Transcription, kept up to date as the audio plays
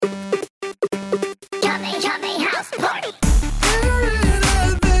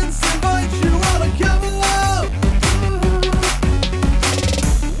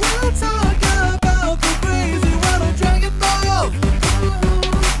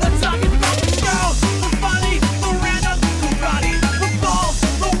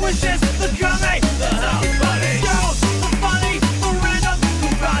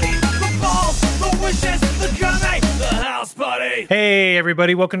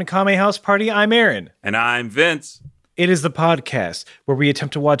everybody. Welcome to Kame House Party. I'm Aaron. And I'm Vince. It is the podcast where we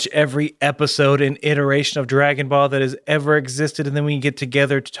attempt to watch every episode and iteration of Dragon Ball that has ever existed, and then we get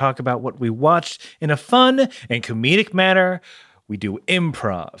together to talk about what we watched in a fun and comedic manner. We do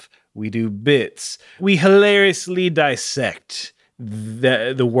improv. We do bits. We hilariously dissect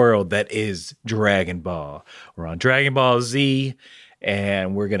the world that is Dragon Ball. We're on Dragon Ball Z,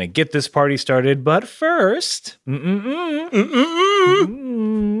 and we're going to get this party started. But first,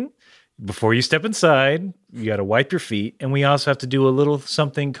 before you step inside, you got to wipe your feet. And we also have to do a little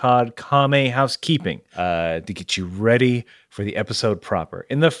something called Kame Housekeeping to get you ready for the episode proper.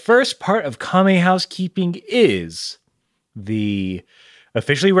 And the first part of Kame Housekeeping is the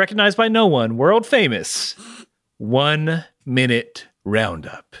officially recognized by no one, world famous 1 minute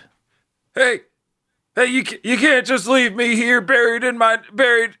roundup. Hey, you can't just leave me here buried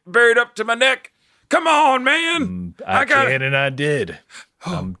up to my neck. Come on, man. I can and I did.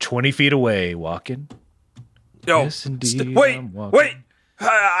 I'm 20 feet away walking. Oh, yes, indeed. Wait.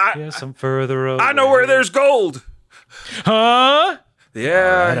 Yes, I'm further away. I know where there's gold. Huh?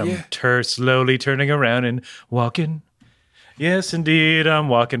 Yeah. I'm slowly turning around and walking. Yes, indeed, I'm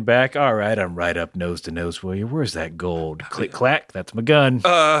walking back. All right, I'm right up nose to nose for you. Where's that gold? Click, clack, that's my gun.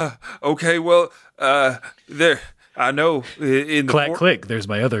 Okay, well, there, I know. In the clack, click, there's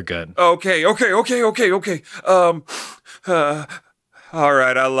my other gun. Okay. All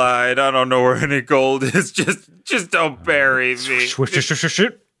right, I lied. I don't know where any gold is. Just don't bury me.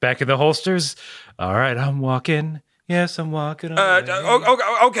 Back in the holsters. All right, I'm walking. Yes, I'm walking away.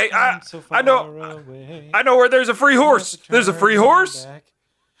 Okay. I know where there's a free horse. There's a free horse.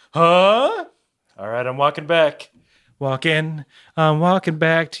 Huh? All right, I'm walking back. I'm walking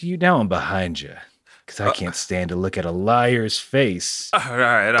back to you. Now I'm behind you because I can't stand to look at a liar's face. All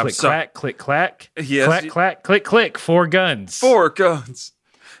right, I'm sorry. Clack, click, clack. Yes. Clack, clack, click, click. 4 guns. 4 guns.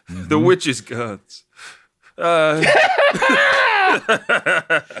 Mm-hmm. The witch's guns.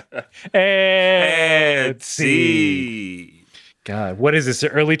 And see. God, what is this? The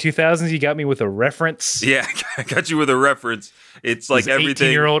early 2000s? You got me with a reference? Yeah, I got you with a reference. It's like everything.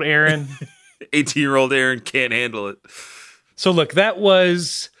 18-year-old Aaron. 18-year-old Aaron can't handle it. So look, that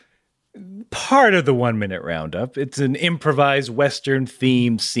was part of the 1 minute roundup. It's an improvised Western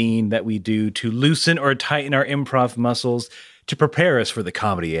themed scene that we do to loosen or tighten our improv muscles to prepare us for the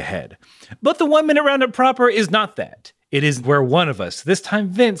comedy ahead. But the 1 minute roundup proper is not that. It is where one of us, this time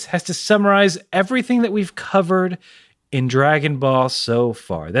Vince, has to summarize everything that we've covered in Dragon Ball so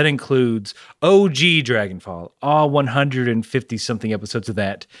far. That includes OG Dragon Ball, all 150-something episodes of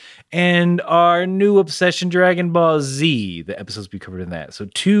that, and our new obsession Dragon Ball Z, the episodes we covered in that. So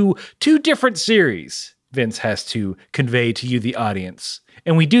two different series Vince has to convey to you, the audience.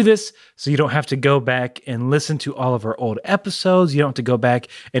 And we do this so you don't have to go back and listen to all of our old episodes. You don't have to go back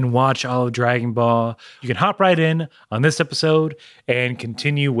and watch all of Dragon Ball. You can hop right in on this episode and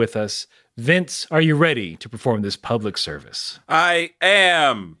continue with us. Vince, are you ready to perform this public service? I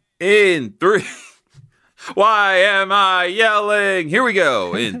am. In 3. Why am I yelling? Here we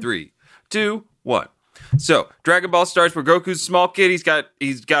go. In 3, 2, 1. So, Dragon Ball starts where Goku's a small kid. He's got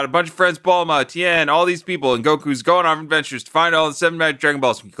a bunch of friends, Bulma, Tien, all these people, and Goku's going on adventures to find all the 7 magic Dragon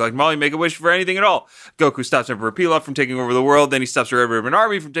Balls. You can collect them all, you make a wish for anything at all. Goku stops Emperor Pilaf from taking over the world, then he stops the Red Ribbon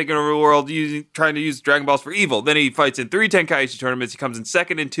Army from taking over the world, trying to use Dragon Balls for evil. Then he fights in 3 Tenkaichi tournaments, he comes in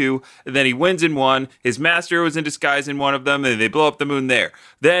second in 2, and then he wins in 1. His master was in disguise in one of them, and they blow up the moon there.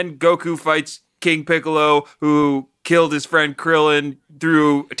 Then Goku fights King Piccolo, who killed his friend Krillin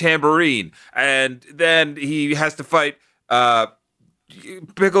through a tambourine. And then he has to fight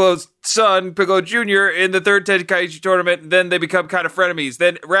Piccolo's son, Piccolo Jr., in the 3rd Tenkaichi tournament. Then they become kind of frenemies.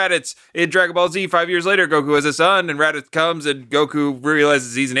 Then Raditz in Dragon Ball Z, 5 years later, Goku has a son, and Raditz comes, and Goku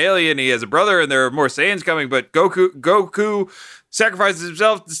realizes he's an alien, he has a brother, and there are more Saiyans coming, but Goku sacrifices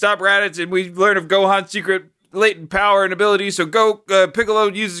himself to stop Raditz, and we learn of Gohan's secret latent power and ability. So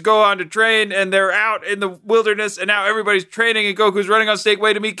Piccolo uses Gohan to train, and they're out in the wilderness, and now everybody's training, and Goku's running on Snake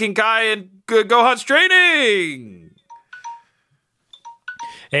Way to meet King Kai, and Gohan's training.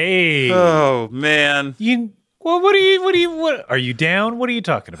 Hey. Oh man. What are you down? What are you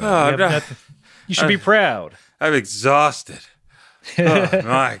talking about? You should be proud. I'm exhausted. Oh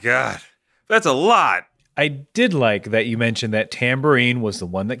my God. That's a lot. I did like that you mentioned that Tambourine was the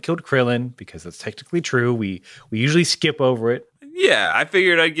one that killed Krillin, because that's technically true. We usually skip over it. Yeah, I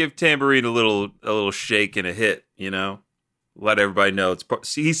figured I'd give Tambourine a little shake and a hit, you know? Let everybody know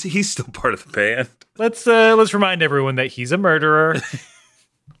he's still part of the band. Let's remind everyone that he's a murderer.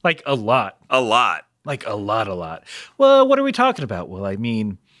 Like a lot. A lot. Like a lot. Well, what are we talking about? Well, I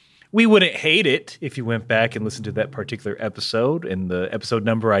mean, We wouldn't hate it if you went back and listened to that particular episode, and the episode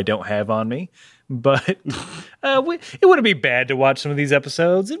number I don't have on me. But it wouldn't be bad to watch some of these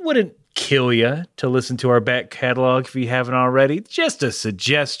episodes. It wouldn't kill you to listen to our back catalog if you haven't already. Just a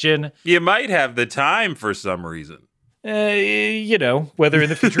suggestion. You might have the time for some reason. Whether in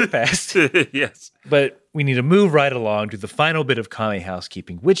the future or past. Yes. But we need to move right along to the final bit of Kami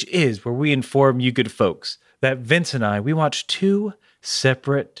housekeeping, which is where we inform you good folks that Vince and we watched 2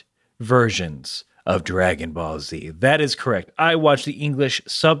 separate versions of Dragon Ball Z. That is correct. I watched the English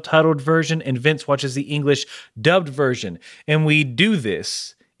subtitled version, and Vince watches the English dubbed version. And we do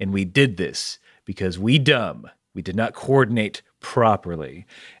this, and we did this, because we dumb. We did not coordinate properly.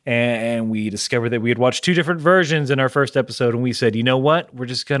 And we discovered that we had watched 2 different versions in our first episode, and we said, you know what? We're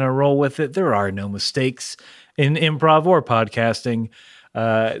just going to roll with it. There are no mistakes in improv or podcasting.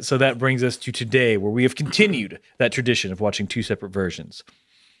 So that brings us to today, where we have continued that tradition of watching 2 separate versions.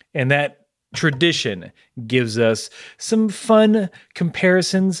 And that tradition gives us some fun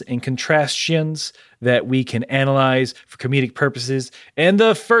comparisons and contrastions that we can analyze for comedic purposes. And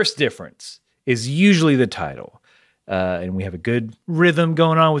the first difference is usually the title. And we have a good rhythm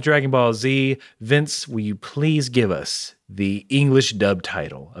going on with Dragon Ball Z. Vince, will you please give us the English dub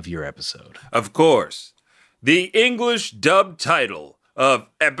title of your episode? Of course. The English dub title of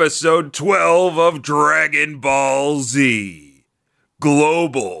episode 12 of Dragon Ball Z.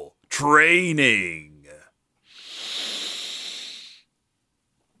 Global Training.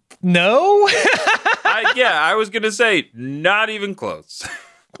 No? I was going to say, not even close.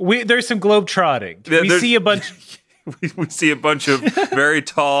 There's some globe trotting. We see a bunch... We see a bunch of very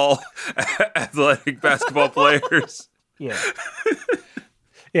tall, athletic basketball players. Yeah.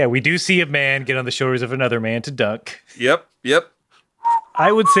 Yeah, we do see a man get on the shoulders of another man to dunk. Yep.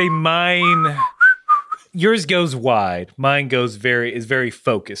 I would say yours goes wide. Mine is very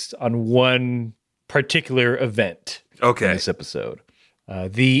focused on one particular event. Okay. In this episode.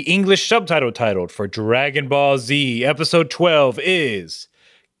 The English subtitle titled for Dragon Ball Z episode 12 is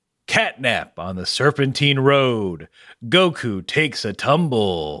Catnap on the Serpentine Road. Goku takes a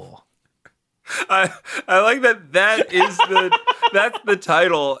tumble. I like that. That's the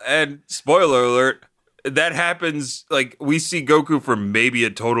title. And spoiler alert, that happens. Like, we see Goku for maybe a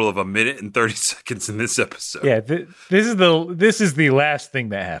total of 1 minute and 30 seconds in this episode. Yeah, this is the last thing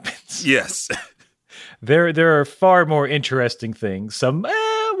that happens. Yes. There are far more interesting things. Some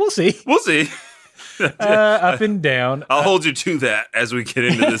we'll see. Up and down. I'll hold you to that as we get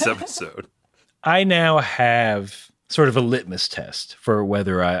into this episode. I now have sort of a litmus test for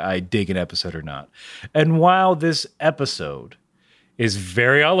whether I dig an episode or not. And while this episode is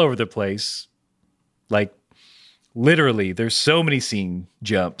very all over the place, like literally there's so many scene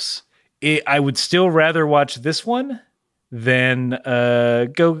jumps, I would still rather watch this one than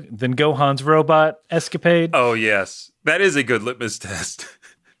Gohan's robot escapade. Oh, yes. That is a good litmus test.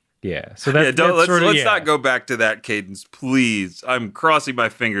 Yeah, so let's not go back to that cadence, please. I'm crossing my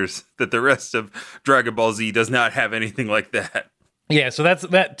fingers that the rest of Dragon Ball Z does not have anything like that. Yeah, so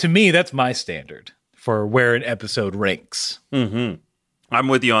that to me, that's my standard for where an episode ranks. Mm-hmm. I'm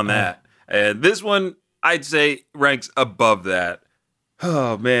with you on that. And this one, I'd say, ranks above that.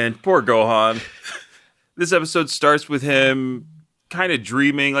 Oh man, poor Gohan. This episode starts with him kind of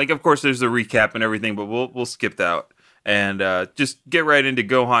dreaming. Like, of course, there's the recap and everything, but we'll skip that. And just get right into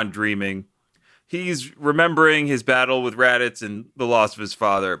Gohan dreaming. He's remembering his battle with Raditz and the loss of his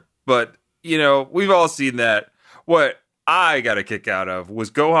father. But, we've all seen that. What I got a kick out of was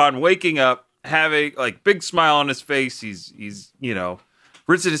Gohan waking up, having, like, big smile on his face. He's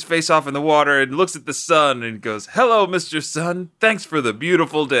rinsing his face off in the water and looks at the sun and goes, "Hello, Mr. Sun. Thanks for the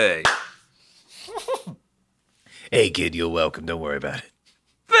beautiful day." Hey, kid, you're welcome. Don't worry about it.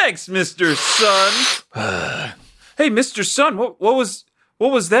 Thanks, Mr. Sun. Hey, Mr. Sun, what was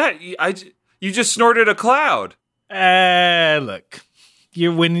that? You just snorted a cloud. Look,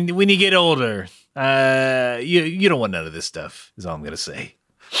 when you get older, you don't want none of this stuff. Is all I'm gonna say.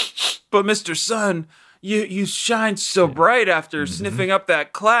 But Mr. Sun, you shine so bright after sniffing up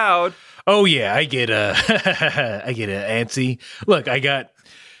that cloud. Oh yeah, I get antsy. Look,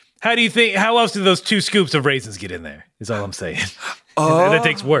 how else do those 2 scoops of raisins get in there? Is all I'm saying. And that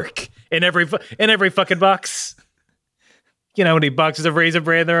takes work in every fucking box. You know how many boxes of Raisin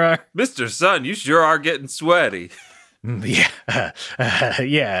Bran there are? Mr. Sun, you sure are getting sweaty. Yeah.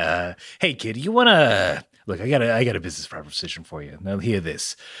 Yeah. Hey, kid, you want to Look, I got a business proposition for you. Now hear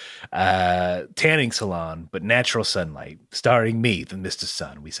this. Tanning salon, but natural sunlight, starring me, the Mr.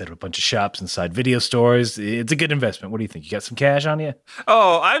 Sun. We set up a bunch of shops inside video stores. It's a good investment. What do you think? You got some cash on you?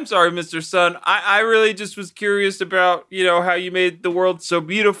 Oh, I'm sorry, Mr. Sun. I really just was curious about, how you made the world so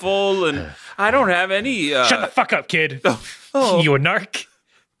beautiful, and I don't have any... Shut the fuck up, kid. Oh. You a narc?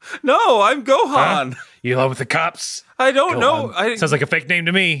 No, I'm Gohan. Huh? You love with the cops? I don't know. Sounds like a fake name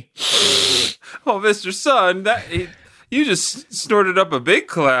to me. Oh, Mr. Sun, you just snorted up a big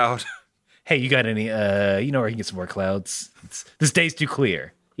cloud. Hey, you got any, where you can get some more clouds? This day's too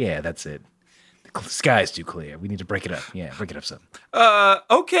clear. Yeah, that's it. The sky's too clear. We need to break it up. Yeah, break it up some.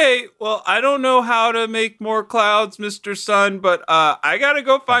 Okay. Well, I don't know how to make more clouds, Mr. Sun, but I gotta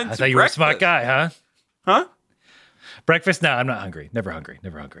go find some I thought you breakfast. were a smart guy, huh? Huh? Breakfast? No, I'm not hungry. Never hungry.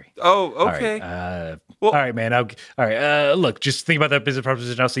 Oh, okay. All right, man. All right. Look, just think about that business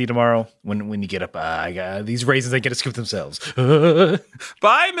proposition. I'll see you tomorrow when you get up. I got these raisins ain't gonna scoop themselves.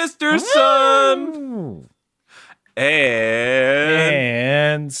 Bye, Mr. Sun.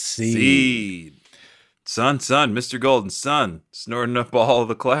 And seed. Sun, Mr. Golden Sun, snorting up all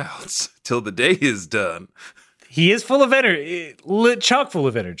the clouds till the day is done. He is full of energy, chock full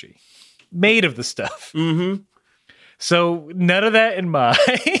of energy, made of the stuff. Mm-hmm. So none of that in mind.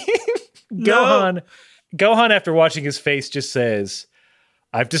 Gohan, after watching his face, just says,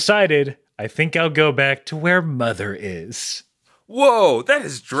 "I've decided. I think I'll go back to where Mother is." Whoa, that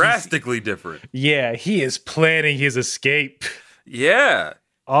is drastically different. Yeah, he is planning his escape. Yeah.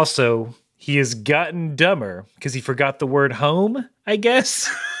 Also, he has gotten dumber because he forgot the word home, I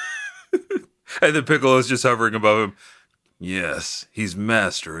guess. And then Piccolo is just hovering above him. Yes, he's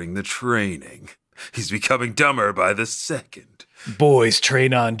mastering the training. He's becoming dumber by the second. Boys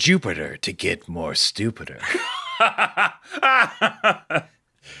train on Jupiter to get more stupider.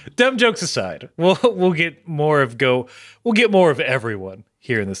 Dumb jokes aside, we'll get more of everyone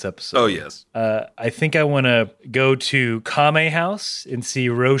here in this episode. Oh yes. I think I want to go to Kame House and see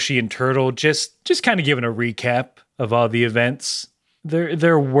Roshi and Turtle just kind of giving a recap of all the events.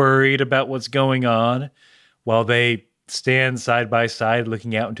 They're worried about what's going on while they stand side by side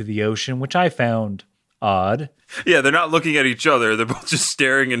looking out into the ocean, which I found odd. Yeah, they're not looking at each other. They're both just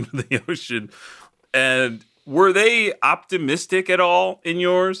staring into the ocean. And were they optimistic at all in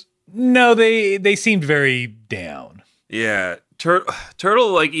yours? No, they seemed very down. Yeah.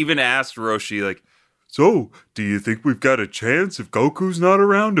 Turtle even asked Roshi so do you think we've got a chance if Goku's not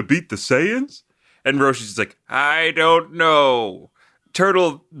around to beat the Saiyans? And Roshi's like, I don't know.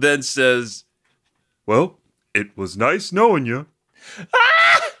 Turtle then says, well, it was nice knowing you.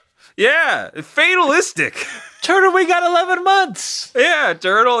 Ah! Yeah, fatalistic. Turtle, we got 11 months. Yeah,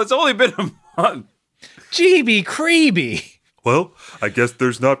 Turtle, it's only been a month. GB creepy. Well, I guess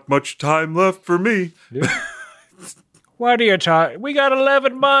there's not much time left for me. What are you talking? We got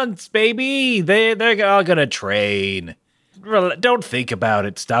 11 months, baby. They're all gonna train. Don't think about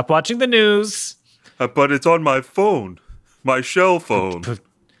it. Stop watching the news. But it's on my phone. My shell phone.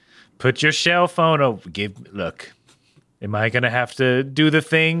 Put your shell phone over. Look. Am I gonna have to do the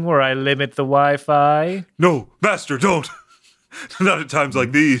thing where I limit the Wi-Fi? No, Master, don't. Not at times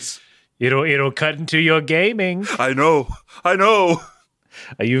like these. It'll cut into your gaming. I know.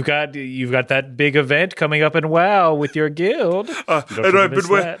 You've got that big event coming up in WoW with your guild. And I've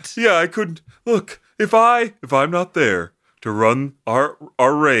been yeah, I couldn't look if I'm not there to run our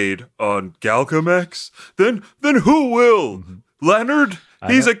raid on Galgamex, then who will? Mm-hmm. Leonard?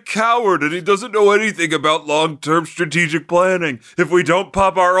 He's a coward and he doesn't know anything about long-term strategic planning. If we don't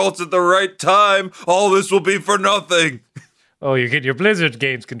pop our ults at the right time, all this will be for nothing. Oh, you get your Blizzard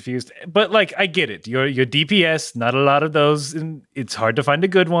games confused. But I get it. Your DPS, not a lot of those, and it's hard to find a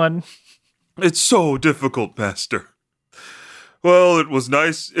good one. It's so difficult, Master. Well, it was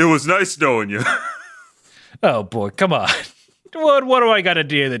nice knowing you. Oh boy, come on. What do I gotta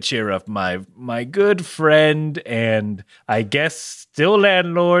do to cheer up my good friend and I guess still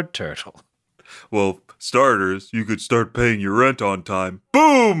landlord Turtle? Well, starters, you could start paying your rent on time.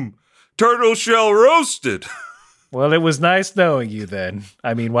 Boom! Turtle shell roasted! Well, it was nice knowing you then.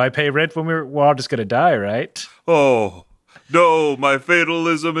 I mean, why pay rent when we're all just gonna die, right? Oh, no, my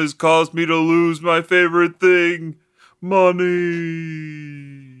fatalism has caused me to lose my favorite thing,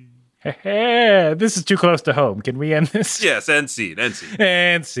 money. This is too close to home. Can we end this? Yes, end scene.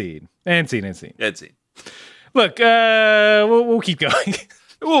 Look, we'll keep going.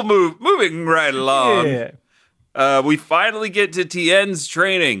 We'll moving right along. Yeah. We finally get to Tien's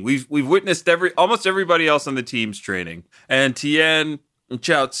training. We've witnessed almost everybody else on the team's training. And Tien and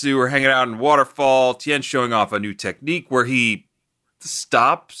Chaozu are hanging out in waterfall. Tien's showing off a new technique where he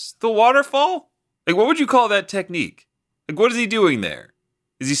stops the waterfall. Like, what would you call that technique? Like, what is he doing there?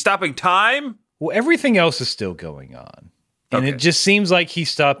 Is he stopping time? Well, everything else is still going on. And Okay. it just seems like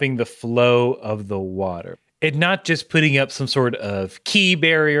he's stopping the flow of the water. And not just putting up some sort of key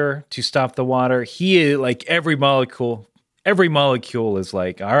barrier to stop the water. He is like every molecule is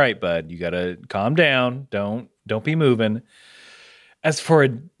like, all right, bud, you gotta calm down. Don't be moving. As for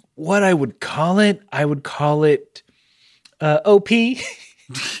what I would call it OP.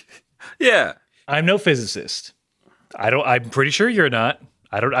 Yeah. I'm no physicist. I'm pretty sure you're not.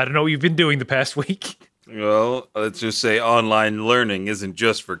 I don't know what you've been doing the past week. Well, let's just say online learning isn't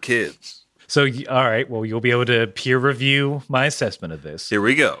just for kids. So, all right, well, you'll be able to peer review my assessment of this. Here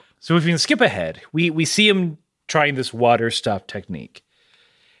we go. So if we can skip ahead, we see him trying this water stop technique.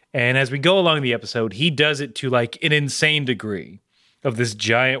 And as we go along the episode, he does it to like an insane degree of this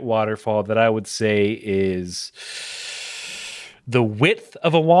giant waterfall that I would say is the width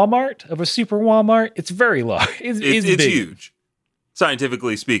of a Walmart, of a super Walmart. It's very large. It's big. Huge,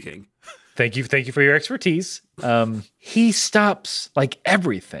 scientifically speaking. Thank you for your expertise. He stops like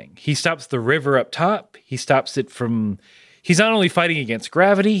everything. He stops the river up top. He stops it from. He's not only fighting against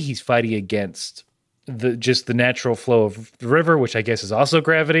gravity. He's fighting against the natural flow of the river, which I guess is also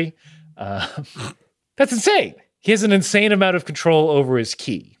gravity. That's insane. He has an insane amount of control over his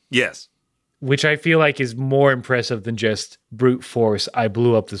ki. Yes. Which I feel like is more impressive than just brute force. I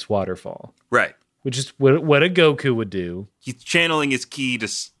blew up this waterfall. Right. Which is what a Goku would do. He's channeling his ki to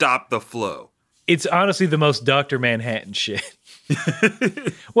stop the flow. It's honestly the most Dr. Manhattan shit.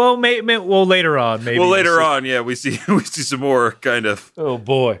 Well, later on, maybe. Well, later on, yeah, we see some more kind of. Oh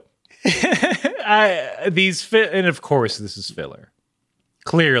boy, and of course this is filler.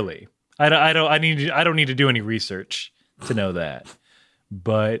 Clearly, I don't need to do any research to know that.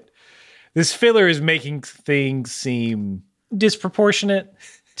 But this filler is making things seem disproportionate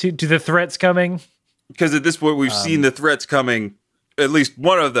to the threats coming. Because at this point, we've seen the threats coming. At least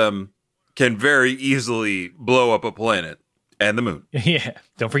one of them can very easily blow up a planet and the moon. Yeah,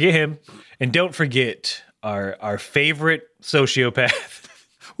 don't forget him, and don't forget our favorite sociopath.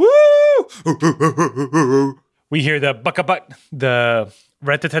 Woo! We hear the bucka-butt, the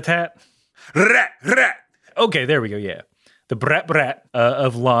rat-a-tat-tat. Rat. Okay, there we go. Yeah, the brat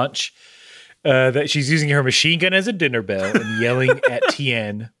of launch. That she's using her machine gun as a dinner bell and yelling at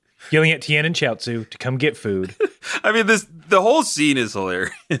Tien and Chiaotzu to come get food. I mean, the whole scene is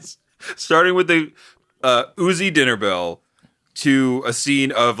hilarious. Starting with the Uzi dinner bell to a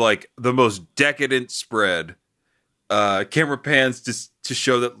scene of like the most decadent spread. Camera pans to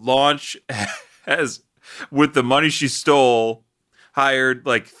show that Launch has, with the money she stole, hired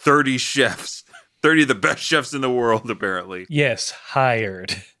like 30 chefs. 30 of the best chefs in the world, apparently. Yes,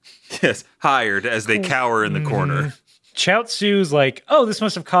 hired. Yes, hired as they cower in the corner. Chiaotzu's like, oh, this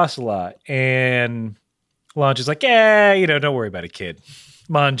must have cost a lot. And Launch is like, yeah, don't worry about it, kid.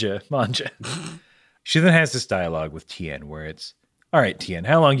 Manja. She then has this dialogue with Tien where it's, all right, Tien,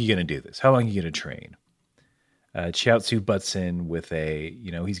 how long are you going to do this? How long are you going to train? Chiaotzu butts in with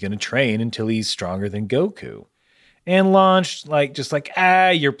he's going to train until he's stronger than Goku. And Launch,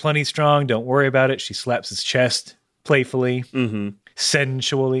 you're plenty strong. Don't worry about it. She slaps his chest playfully,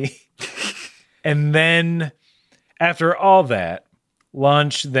 sensually. And then after all that,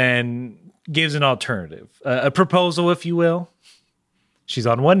 Launch then gives an alternative, a proposal, if you will. She's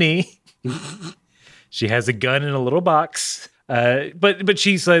on one knee. She has a gun in a little box. But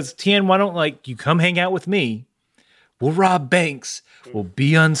she says, Tien, why don't you come hang out with me? We'll rob banks. We'll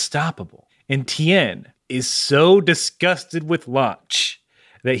be unstoppable. And Tien is so disgusted with Launch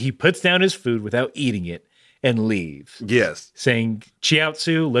that he puts down his food without eating it and leaves. Yes. Saying,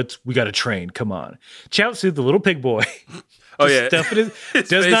 Chiaotzu, we got to train. Come on. Chiaotzu, the little pig boy,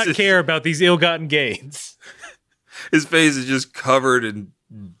 does not care about these ill-gotten gains. His face is just covered in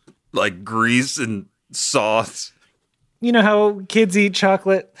like grease and sauce. You know how kids eat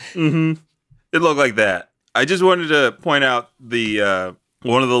chocolate? Mm-hmm. It looked like that. I just wanted to point out the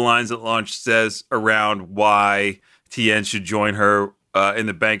one of the lines that Launch says around why Tien should join her in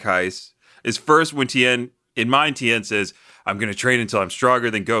the bank heist is first when Tien says, I'm going to train until I'm stronger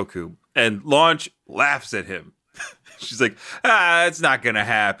than Goku. And Launch laughs at him. She's like, it's not going to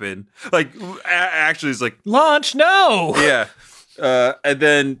happen. Actually, it's like, Launch, no! Yeah. And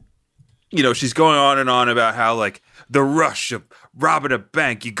then, she's going on and on about how, the rush of robbing a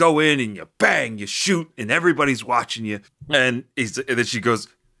bank, you go in and you bang, you shoot, and everybody's watching you. And then she goes,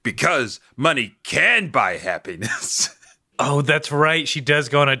 because money can buy happiness. Oh, that's right. She does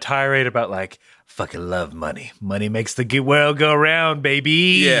go on a tirade about, fucking love money. Money makes the world go round,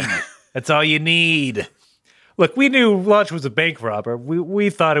 baby. Yeah. That's all you need. Look, we knew Launch was a bank robber. We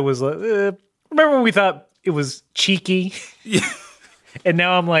thought it was Remember when we thought it was cheeky? Yeah. And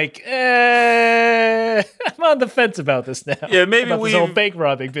now I'm like, I'm on the fence about this now. Yeah, maybe about this whole bank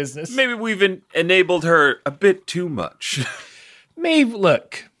robbing business. Maybe we've enabled her a bit too much. Maybe,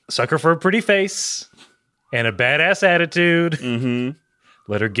 look, suck her for a pretty face and a badass attitude. Mm-hmm.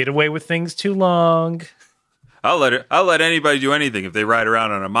 Let her get away with things too long. I'll let anybody do anything if they ride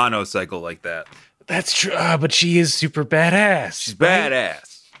around on a monocycle like that. That's true, but she is super badass. She's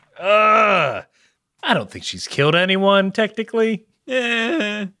badass. I don't think she's killed anyone, technically.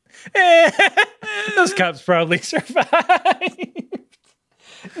 Yeah. Those cops probably survived.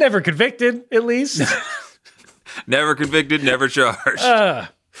 Never convicted, at least. Never convicted, never charged. I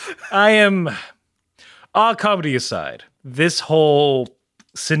am, all comedy aside, this whole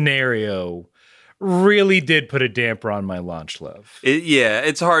scenario really did put a damper on my Launch love.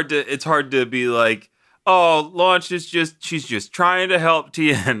 It's hard to be like, oh, Launch she's just trying to help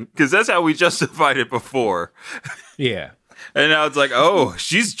Tien, because that's how we justified it before. Yeah. And now it's like, oh,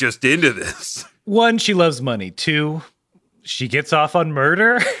 she's just into this. 1, she loves money. 2, she gets off on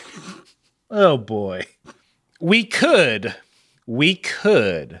murder. Oh boy. We could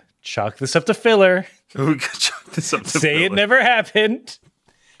chalk this up to filler. We could chalk this up to say filler. It never happened.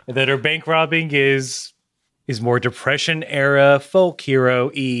 And that her bank robbing is more Depression era folk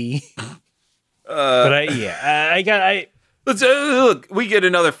hero-y. Let's look. We get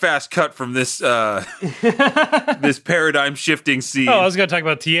another fast cut from this this paradigm shifting scene. Oh, I was going to talk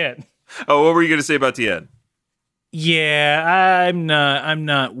about Tien. Oh, what were you going to say about Tien? Yeah, I'm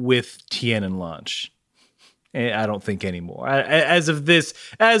not with Tien and Launch. I don't think anymore. As of this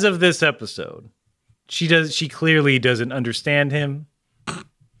episode, she clearly doesn't understand him.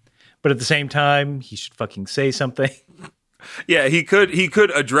 But at the same time, he should fucking say something. Yeah, he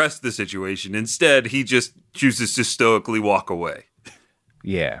could address the situation. Instead, he just chooses to stoically walk away.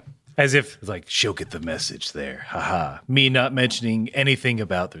 Yeah. As if, like, she'll get the message there. Haha. Me not mentioning anything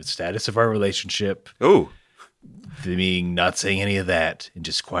about the status of our relationship. Oh. Me not saying any of that and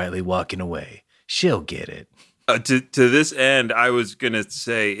just quietly walking away. She'll get it. To this end, I was going to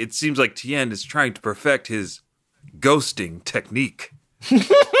say, it seems like Tien is trying to perfect his ghosting technique.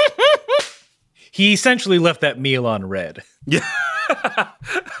 He essentially left that meal on red. Yeah.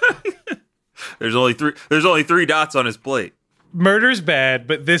 There's only 3 dots on his plate. Murder's bad,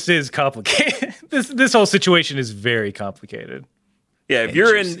 but this is complicated. This whole situation is very complicated. Yeah, if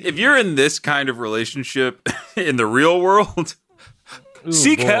you're in this kind of relationship in the real world,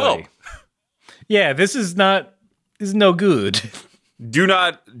 seek help. Yeah, this is no good. Do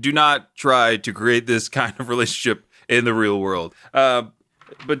not try to create this kind of relationship in the real world.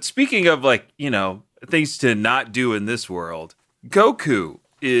 But speaking of, like, things to not do in this world, Goku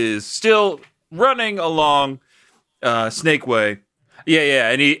is still running along Snake Way.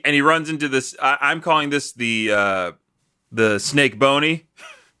 Yeah, and he runs into this. I'm calling this the Snake Boney.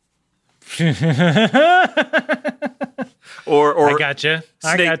 or I gotcha.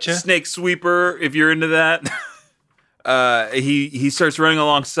 Snake Sweeper, if you're into that. He starts running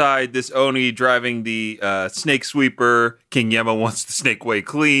alongside this Oni driving the Snake Sweeper. King Yemma wants the Snake Way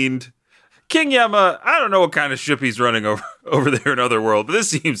cleaned. King Yemma, I don't know what kind of ship he's running over there in Otherworld, but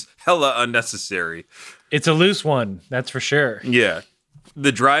this seems hella unnecessary. It's a loose one, that's for sure. Yeah.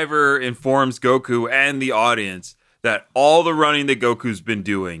 The driver informs Goku and the audience that all the running that Goku's been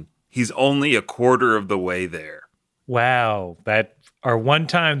doing, he's only a quarter of the way there. Wow, that our one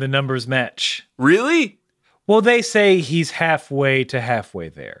time the numbers match. Really? Well, they say he's halfway to halfway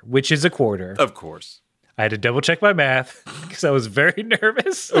there, which is a quarter. Of course. I had to double check my math because I was very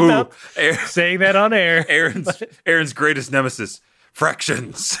nervous about saying that on air. Aaron's greatest nemesis,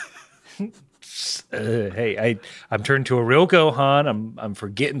 fractions. Hey, I'm turned to a real Gohan. I'm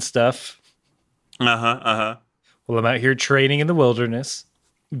forgetting stuff. Well, I'm out here training in the wilderness.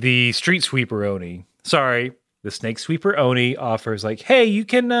 The Street Sweeper Oni, the Snake Sweeper Oni offers like, hey, you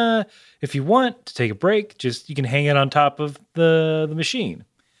can, if you want to take a break, you can hang it on top of the machine.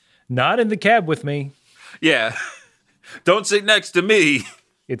 Not in the cab with me. Yeah. Don't sit next to me.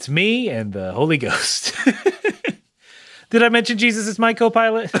 It's me and the Holy Ghost. Did I mention Jesus is my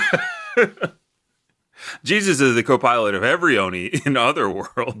co-pilot? Jesus is the co-pilot of every Oni in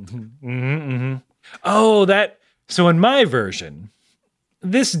Otherworld. Oh, so in my version,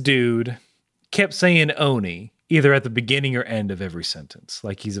 this dude kept saying Oni either at the beginning or end of every sentence,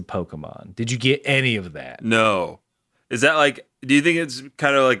 like he's a Pokemon. Did you get any of that? No. Is that like, do you think it's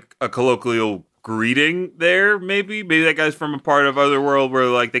kind of like a colloquial greeting there, maybe? Maybe that guy's from a part of Otherworld where,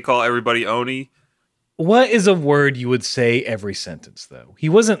 like, they call everybody Oni? What is a word you would say every sentence, though?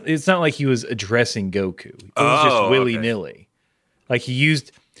 It's not like he was addressing Goku. It was just willy-nilly. Okay. Like, he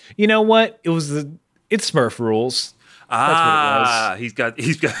used You know what? It's Smurf rules. That's what it was.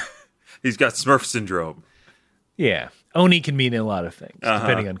 He's got Smurf syndrome. Yeah. Oni can mean a lot of things,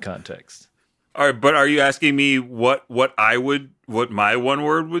 depending on context. All right, but are you asking me what my one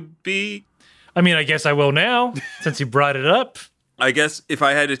word would be? I mean, I guess I will now, since you brought it up. I guess if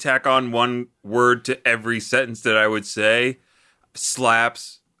I had to tack on one word to every sentence that I would say,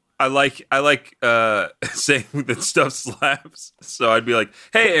 slaps. I like saying that stuff slaps. So I'd be like,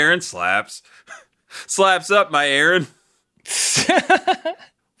 "Hey, Aaron, slaps. Slaps up, my Aaron."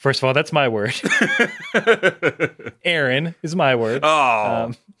 First of all, that's my word. Aaron is my word.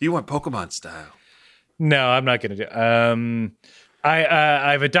 Oh, you went Pokemon style. No, I'm not going to do.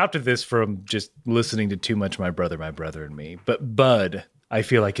 I've adopted this from just listening to too much My Brother and Me. But Bud, I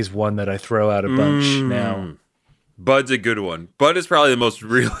feel like, is one that I throw out a bunch now. Bud's a good one. Bud is probably the most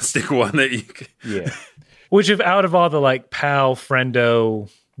realistic one that you could. Yeah. Which, if out of all the like pal, friendo,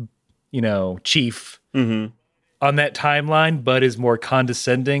 chief on that timeline, Bud is more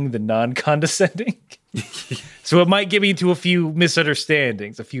condescending than non-condescending. So it might get me into a few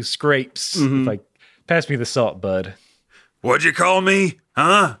misunderstandings, a few scrapes. Like, pass me the salt, Bud. What'd you call me?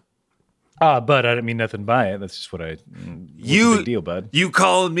 Huh? Bud, I didn't mean nothing by it. That's just what I... big deal, Bud. You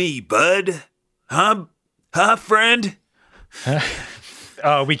calling me Bud? Huh? Huh, friend?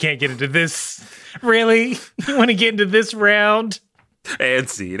 Oh, we can't get into this. Really? You want to get into this round?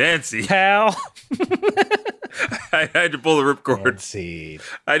 Anseed. Pal? I had to pull the ripcord. Anseed.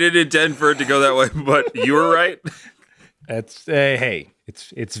 I didn't intend for it to go that way, but you were right. That's, hey,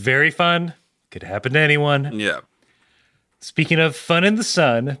 it's very fun. Could happen to anyone. Yeah. Speaking of fun in the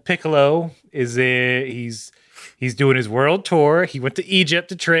sun, Piccolo is he's doing his world tour. He went to Egypt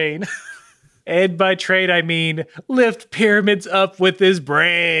to train. And by train, I mean lift pyramids up with his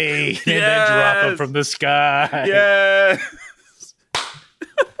brain and then drop them from the sky. Yes.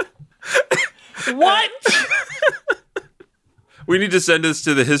 What? We need to send this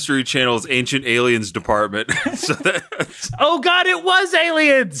to the History Channel's Ancient Aliens department. Oh God, it was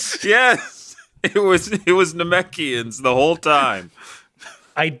aliens. Yes. It was Namekians the whole time.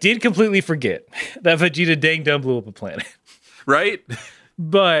 I did completely forget that Vegeta dang dumb blew up a planet. Right?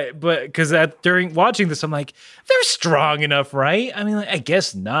 But because during watching this, I'm like, they're strong enough, right? I mean, I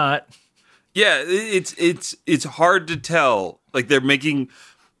guess not. Yeah, it's hard to tell. Like they're making,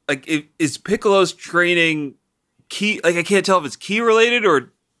 like, is Piccolo's training key? Like I can't tell if it's key related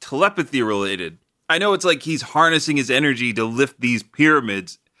or telepathy related. I know it's like he's harnessing his energy to lift these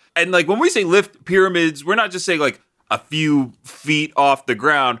pyramids. And like when we say lift pyramids, we're not just saying like a few feet off the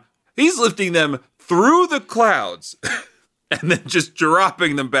ground. He's lifting them through the clouds and then just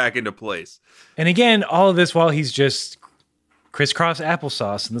dropping them back into place. And again, all of this while he's just crisscross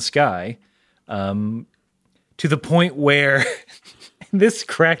applesauce in the sky, to the point where this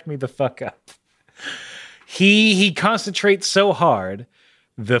cracked me the fuck up. He concentrates so hard,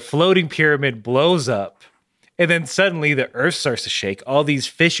 the floating pyramid blows up. And then suddenly the earth starts to shake. All these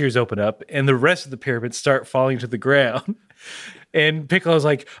fissures open up, and the rest of the pyramids start falling to the ground. And Piccolo's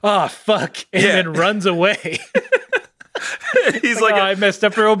like, "Oh fuck!" and then runs away. He's like, I messed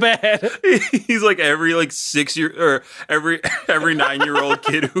up real bad. He's like every like 6-year or every 9-year-old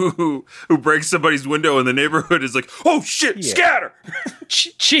kid who breaks somebody's window in the neighborhood is like, "Oh shit, scatter!"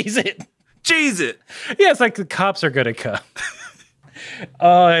 Cheese it. Yeah, it's like the cops are gonna come.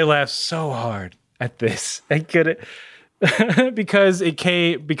 Oh, I laughed so hard at this. I couldn't because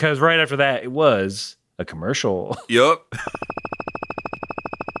right after that it was a commercial. Yup.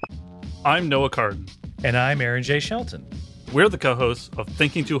 I'm Noah Carden. And I'm Aaron J. Shelton. We're the co-hosts of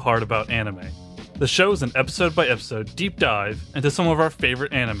Thinking Too Hard About Anime. The show is an episode-by-episode deep dive into some of our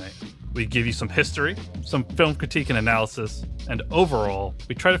favorite anime. We give you some history, some film critique and analysis, and overall,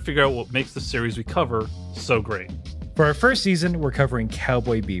 we try to figure out what makes the series we cover so great. For our first season, we're covering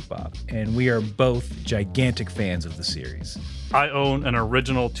Cowboy Bebop, and we are both gigantic fans of the series. I own an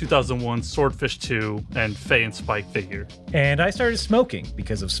original 2001 Swordfish 2 and Faye and Spike figure. And I started smoking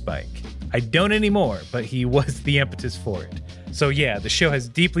because of Spike. I don't anymore, but he was the impetus for it. So yeah, the show has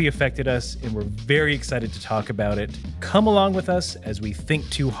deeply affected us, and we're very excited to talk about it. Come along with us as we think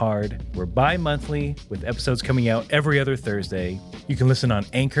too hard. We're bi-monthly, with episodes coming out every other Thursday. You can listen on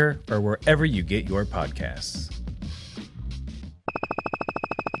Anchor or wherever you get your podcasts.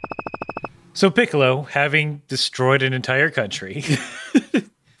 So Piccolo, having destroyed an entire country,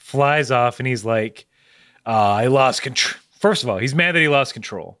 flies off and he's like, I lost control. First of all, he's mad that he lost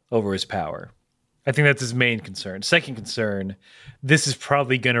control over his power. I think that's his main concern. Second concern, this is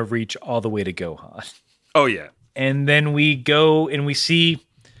probably going to reach all the way to Gohan. Oh, yeah. And then we go and we see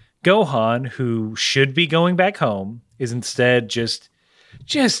Gohan, who should be going back home, is instead just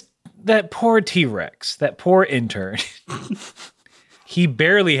Just that poor T-Rex, that poor intern. He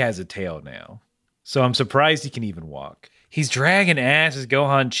barely has a tail now. So I'm surprised he can even walk. He's dragging ass as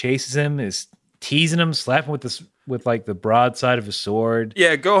Gohan chases him, is teasing him, slapping with like the broadside of his sword.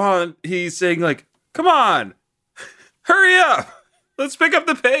 Yeah, Gohan, he's saying like, come on, hurry up. Let's pick up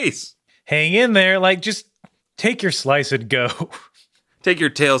the pace. Hang in there, like just take your slice and go. Take your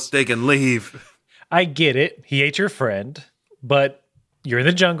tail steak and leave. I get it. He ate your friend, but you're in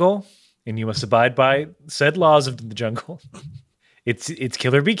the jungle and you must abide by said laws of the jungle. It's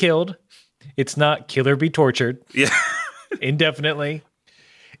kill or be killed. It's not kill or be tortured. Yeah. Indefinitely.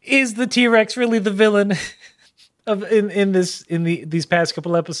 Is the T-Rex really the villain of these past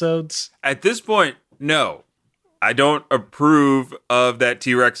couple episodes? At this point, no. I don't approve of that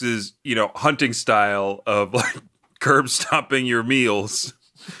T-Rex's, hunting style of like curb stomping your meals.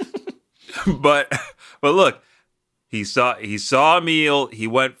 but look, he saw a meal, he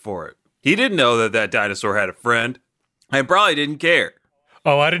went for it. He didn't know that dinosaur had a friend and probably didn't care.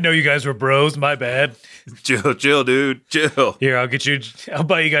 Oh, I didn't know you guys were bros. My bad. Chill, dude. Chill. Here, I'll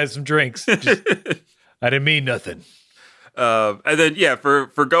buy you guys some drinks. I didn't mean nothing. And then, yeah, for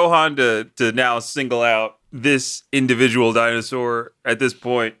Gohan to now single out this individual dinosaur at this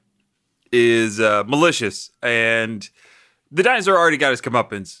point is malicious. And the dinosaur already got his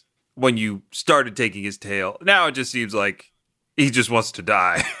comeuppance when you started taking his tail. Now it just seems like he just wants to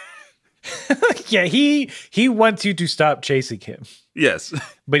die. Yeah, he wants you to stop chasing him. Yes.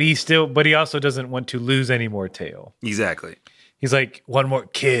 But he also doesn't want to lose any more tail. Exactly. He's like, one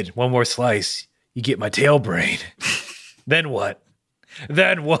more slice, you get my tail brain. Then what?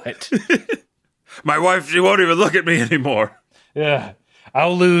 My wife, she won't even look at me anymore. Yeah.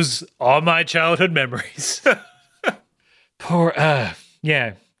 I'll lose all my childhood memories. Poor,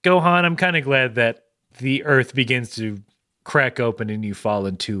 yeah. Gohan, I'm kind of glad that the earth begins to crack open and you fall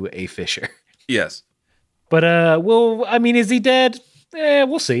into a fissure. Yes. But, is he dead?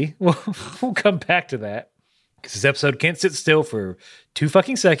 We'll see. We'll come back to that. Because this episode can't sit still for 2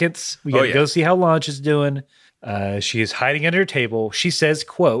 fucking seconds. We gotta go see how Launch is doing. She is hiding under a table. She says,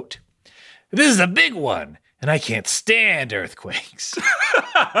 quote, "This is a big one, and I can't stand earthquakes."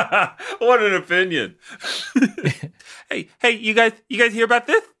 What an opinion. Hey, you guys hear about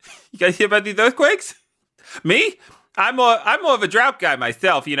this? You guys hear about these earthquakes? Me? I'm more of a drought guy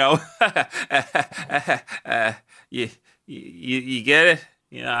myself, You get it?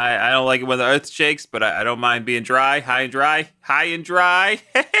 I don't like it when the earth shakes, but I don't mind being high and dry.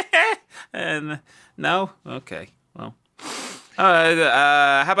 And no? Okay. Well,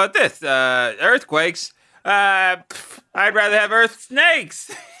 how about this? Earthquakes? I'd rather have earth snakes.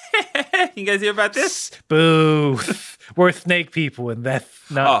 You guys hear about this? Boo. We're snake people, and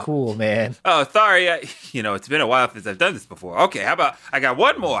that's not cool, man. Oh, sorry. It's been a while since I've done this before. Okay, how about I got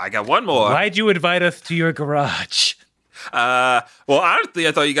one more. Why'd you invite us to your garage? Well, honestly,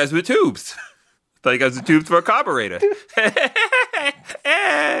 I thought you guys were tubes. I thought you guys were tubes for a carburetor.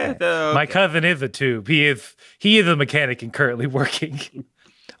 My cousin is a tube. He is a mechanic and currently working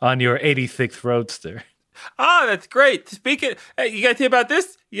on your 86th Roadster. Oh, that's great. Speaking, hey, you guys hear about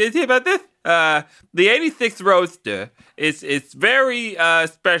this? The 86th Roadster is very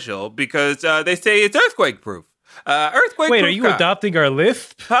special because they say it's earthquake proof. Wait, are you adopting our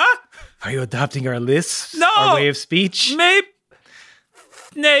lisp? Huh? Are you adopting our lisp? No. Our way of speech? Maybe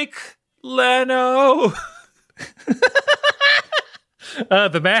Snake Leno.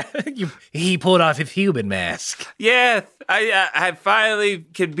 The mask. He pulled off his human mask. Yes, I finally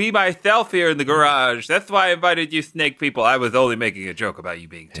can be myself here in the garage. That's why I invited you snake people. I was only making a joke about you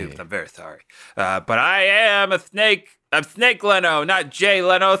being tubed. I'm very sorry. But I am a snake. I'm Snake Leno, not Jay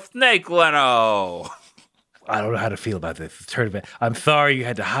Leno. Snake Leno. I don't know how to feel about this tournament. I'm sorry you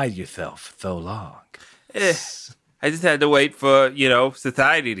had to hide yourself so long. I just had to wait for,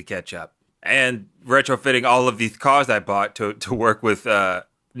 society to catch up. And retrofitting all of these cars I bought to work with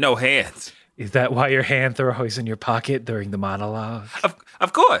no hands. Is that why your hands are always in your pocket during the monologue?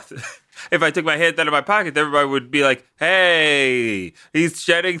 Of course. If I took my hands out of my pocket, everybody would be like, hey, he's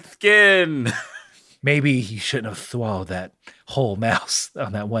shedding skin. Maybe you shouldn't have swallowed that whole mouse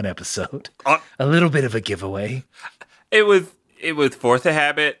on that one episode. A little bit of a giveaway. It was force of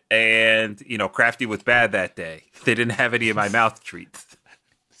habit, and, Crafty was bad that day. They didn't have any of my mouth treats.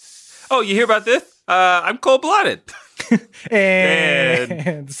 Oh, you hear about this? I'm cold-blooded.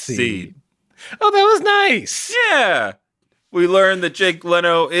 and seed. Oh, that was nice. Yeah. We learned that Jake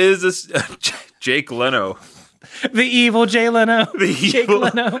Leno is Jake Leno. The evil Jay Leno. Jake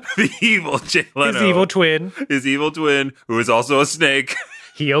Leno. The evil Jay Leno. His evil twin. His evil twin, who is also a snake.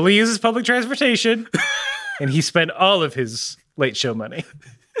 He only uses public transportation. And he spent all of his late show money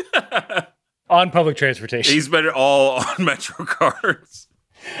on public transportation. He spent it all on Metro cards.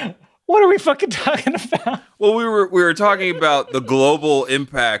 What are we fucking talking about? Well, we were talking about the global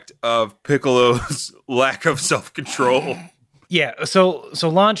impact of Piccolo's lack of self-control. Yeah, so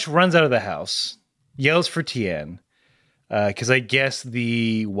Launch runs out of the house, yells for Tien, because I guess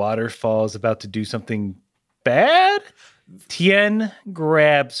the waterfall is about to do something bad. Tien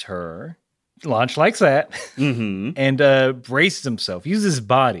grabs her. Launch likes that. And braces himself, uses his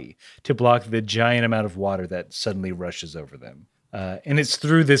body to block the giant amount of water that suddenly rushes over them. And it's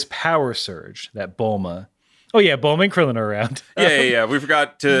through this power surge that Bulma... Oh, yeah, Bulma and Krillin are around. Yeah. We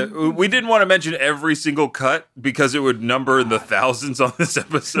forgot to... We didn't want to mention every single cut because it would number in the thousands on this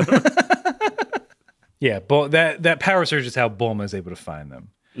episode. Yeah, that power surge is how Bulma is able to find them.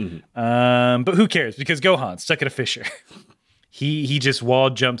 But who cares? Because Gohan's stuck at a fissure. He just wall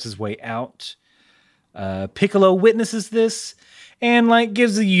jumps his way out. Piccolo witnesses this and like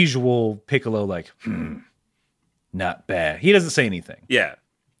gives the usual Piccolo like, not bad. He doesn't say anything. Yeah.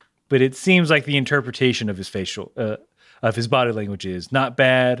 But it seems like the interpretation of his of his body language is not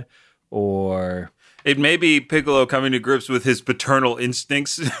bad, or it may be Piccolo coming to grips with his paternal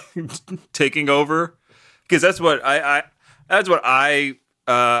instincts taking over. Because that's what I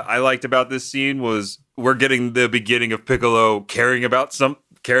liked about this scene was we're getting the beginning of Piccolo caring about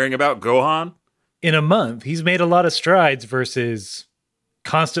Gohan. In a month, he's made a lot of strides versus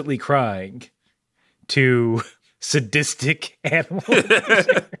constantly crying to sadistic animals.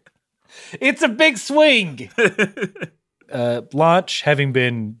 It's a big swing. Launch, having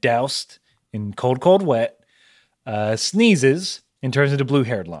been doused in cold wet, sneezes and turns into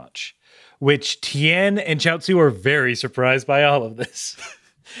blue-haired Launch, which Tien and Chaozu are very surprised by all of this.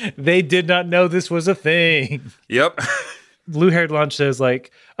 They did not know this was a thing. Yep. Blue-haired Launch says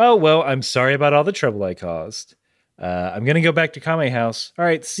like, oh, well, I'm sorry about all the trouble I caused. I'm going to go back to Kame House. All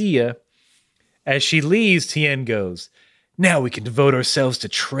right, see ya. As she leaves, Tien goes, now we can devote ourselves to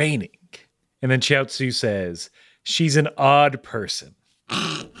training. And then Chaozu says, she's an odd person.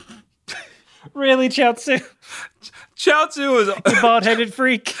 Really, Chaozu? Chaozu is a bald-headed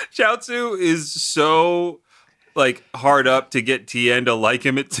freak. Chaozu is so like hard up to get Tien to like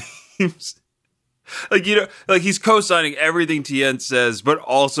him, it seems. Like he's co-signing everything Tien says, but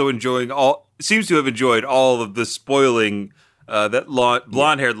also seems to have enjoyed all of the spoiling that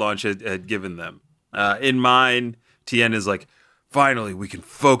blonde-haired Launch had given them. In mine, Tien is like, finally, we can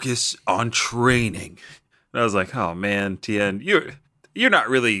focus on training. And I was like, oh man, Tien, you're not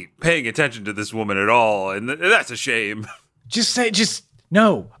really paying attention to this woman at all, and that's a shame.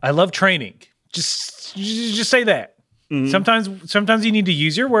 No, I love training. Just say that. Mm-hmm. Sometimes you need to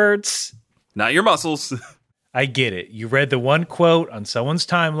use your words. Not your muscles. I get it. You read the one quote on someone's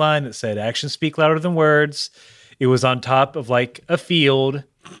timeline that said actions speak louder than words. It was on top of like a field,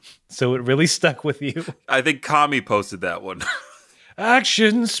 so it really stuck with you. I think Kami posted that one.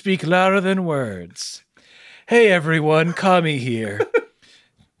 Actions speak louder than words. Hey everyone, Kami here.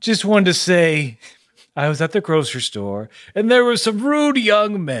 Just wanted to say, I was at the grocery store, and there were some rude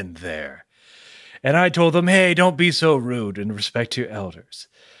young men there. And I told them, hey, don't be so rude in respect to your elders.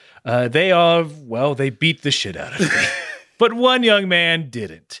 They beat the shit out of me. But one young man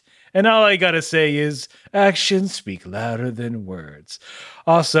didn't. And all I gotta say is, actions speak louder than words.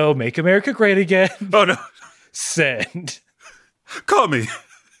 Also, make America great again. Oh no. Send. Kami,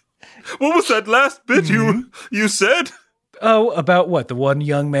 what was that last bit you said? Oh, about what? The one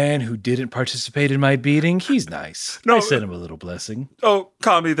young man who didn't participate in my beating? He's nice. No, I sent him a little blessing. Oh,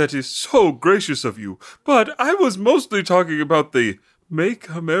 Kami, that is so gracious of you. But I was mostly talking about the Make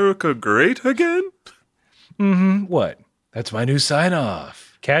America Great Again? Mm-hmm. What? That's my new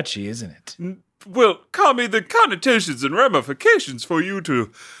sign-off. Catchy, isn't it? Well, Kami, the connotations and ramifications for you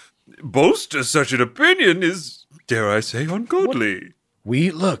to boast such an opinion is, dare I say, ungodly.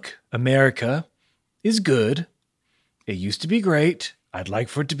 Look, America is good. It used to be great. I'd like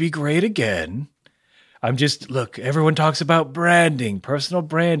for it to be great again. Look, everyone talks about branding, personal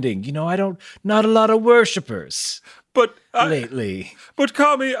branding. Not a lot of worshipers. Lately. But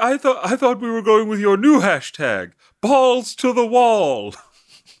Kami, I thought we were going with your new hashtag, balls to the wall.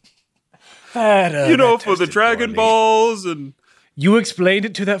 For the Dragon Balls and... You explained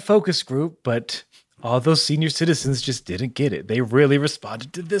it to that focus group, but all those senior citizens just didn't get it. They really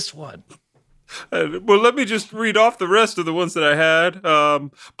responded to this one. Well, let me just read off the rest of the ones that I had.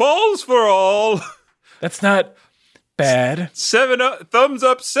 Balls for all. That's not bad. 7 up, thumbs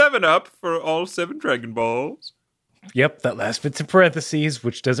up, 7 up for all 7 Dragon Balls. Yep, that last bit's in parentheses,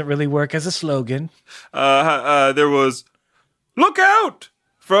 which doesn't really work as a slogan. There was, look out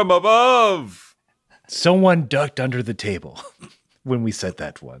from above. Someone ducked under the table when we said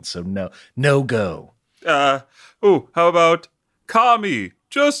that one. So no go. How about Kami,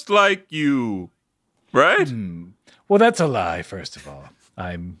 just like you, right? Well, that's a lie, first of all.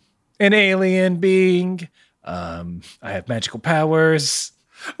 I'm an alien being. I have magical powers.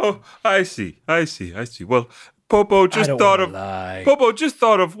 Oh, I see. Well, Popo just thought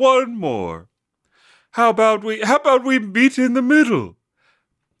of one more. How about we meet in the middle?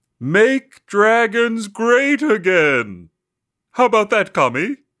 Make dragons great again. How about that,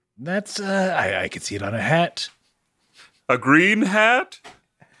 Kami? That's, I could see it on a hat. A green hat?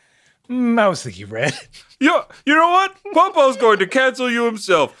 I was thinking red. You know what? Popo's going to cancel you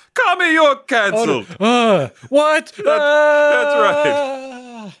himself. Kami, you're canceled. What? That's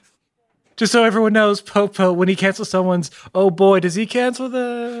right. Just so everyone knows, Popo, when he cancels someone's, oh boy, does he cancel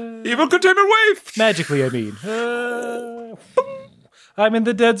the... Evil containment wave! Magically, I mean. I'm in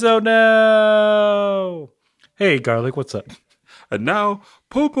the dead zone now. Hey, Garlic, what's up? And now,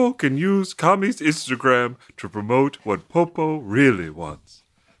 Popo can use Kami's Instagram to promote what Popo really wants.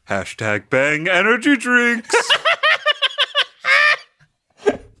 #bang energy drinks.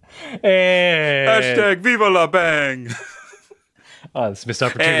 And... #viva la bang. Oh, this missed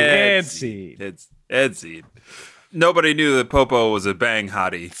opportunity. And scene. It's scene. Nobody knew that Popo was a bang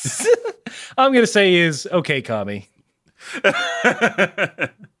hottie. I'm going to say is, okay, Kami.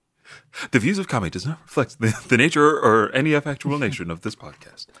 The views of Kami does not reflect the nature or any factual nature of this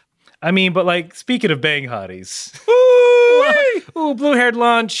podcast. I mean, but like, speaking of bang hotties. Ooh, blue-haired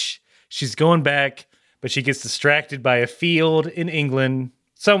Launch. She's going back, but she gets distracted by a field in England.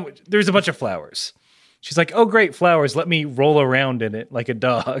 There's a bunch of flowers. She's like, oh, great, flowers. Let me roll around in it like a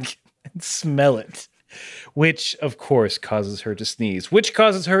dog and smell it. Which, of course, causes her to sneeze. Which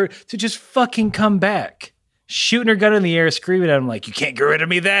causes her to just fucking come back. Shooting her gun in the air, screaming at him like, you can't get rid of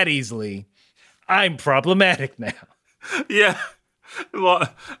me that easily. I'm problematic now. Yeah.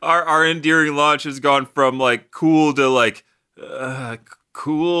 Our endearing Launch has gone from like cool to like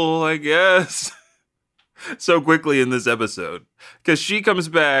cool, I guess. So quickly in this episode. Because she comes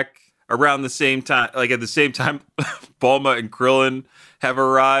back around the same time, like at the same time Bulma and Krillin have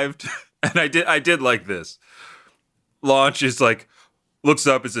arrived. And I did like this. Launch is like, looks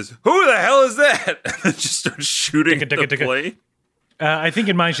up and says, who the hell is that? And then just starts shooting the plane. I think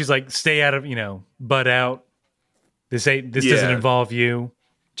in mind she's like, stay out of, butt out. This doesn't involve you.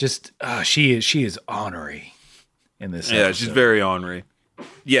 Just she is ornery in this episode. She's very ornery.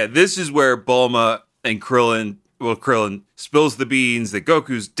 Yeah, this is where Bulma and Krillin spills the beans that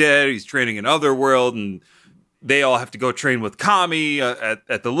Goku's dead, he's training in Otherworld, and they all have to go train with Kami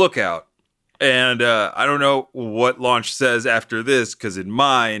at the lookout. And I don't know what Launch says after this, because in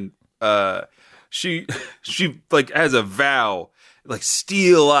mine, she like has a vow, like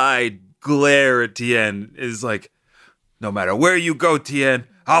steel-eyed glare at Tien, is like, no matter where you go, Tien,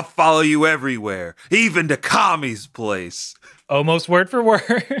 I'll follow you everywhere, even to Kami's place. Almost word for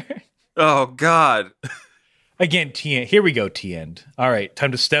word. Oh, God. Again, Tien, here we go, Tien. All right,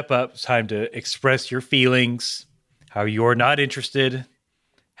 time to step up, time to express your feelings, how you're not interested,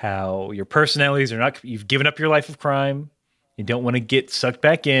 how your personalities are not, you've given up your life of crime, you don't want to get sucked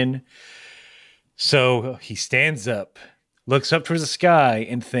back in. So he stands up, looks up towards the sky,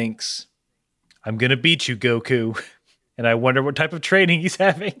 and thinks, I'm going to beat you, Goku. And I wonder what type of training he's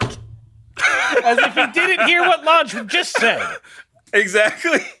having. As if he didn't hear what Launch just said.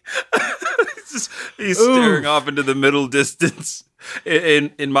 Exactly. He's staring off into the middle distance.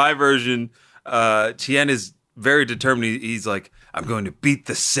 In my version, Tien is very determined. He's like, I'm going to beat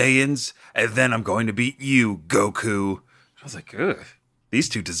the Saiyans, and then I'm going to beat you, Goku. I was like, ugh, these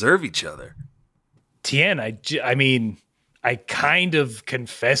two deserve each other. Tien, I mean, I kind of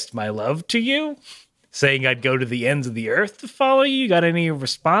confessed my love to you, saying I'd go to the ends of the earth to follow you. You got any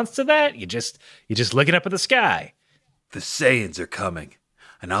response to that? You just looking up at the sky. The Saiyans are coming,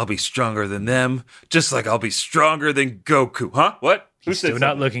 and I'll be stronger than them, just like I'll be stronger than Goku. Huh? What? He's still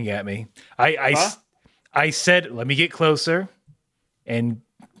not looking at me. I said, let me get closer, and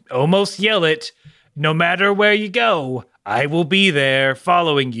almost yell it, no matter where you go, I will be there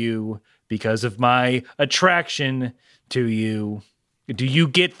following you because of my attraction to you. Do you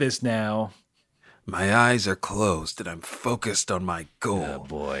get this now? My eyes are closed and I'm focused on my goal. Oh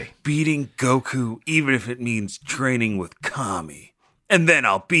boy. Beating Goku, even if it means training with Kami. And then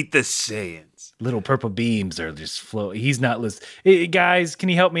I'll beat the Saiyans. Little purple beams are just floating. He's not listening. Hey, guys, can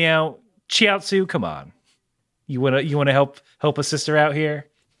you help me out? Chiaotzu, come on. You wanna help a sister out here?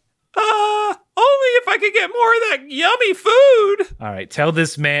 Only if I could get more of that yummy food. All right, tell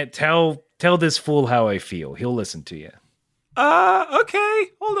this man, tell this fool how I feel. He'll listen to you. Okay,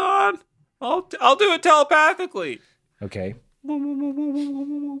 hold on. I'll do it telepathically. Okay. Tien,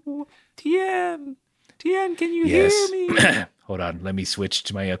 can you Yes. hear me? Hold on. Let me switch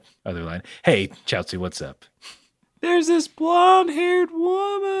to my other line. Hey, Chaozu, what's up? There's this blonde-haired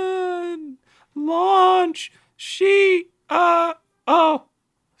woman. Launch.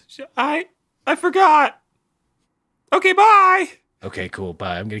 I forgot. Okay, bye. Okay, cool.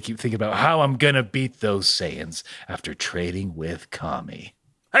 Bye. I'm going to keep thinking about how I'm going to beat those Saiyans after trading with Kami.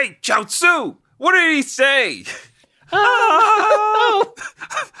 Hey, Chaozu, what did he say? Oh,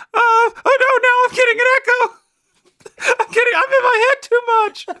 Oh no, now I'm getting an echo. I'm in my head too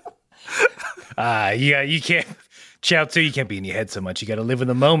much. yeah, you can't. Chaozu, you can't be in your head so much. You got to live in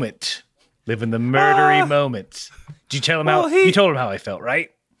the moment. Live in the murdery moment. Did you tell him well, you told him how I felt, right?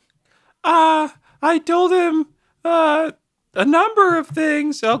 I told him a number of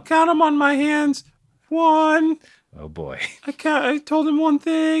things. I'll count them on my hands. One. Oh, boy. I told him one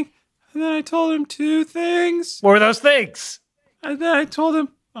thing, and then I told him two things, What were those things? and then I told him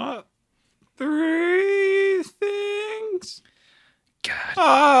three things.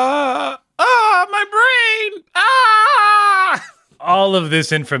 God. My brain. All of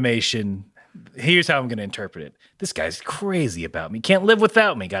this information, here's how I'm going to interpret it. This guy's crazy about me. Can't live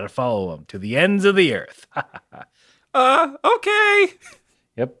without me. Got to follow him to the ends of the earth. Okay.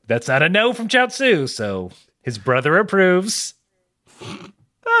 Yep, that's not a no from Chaozu, so his brother approves. I'm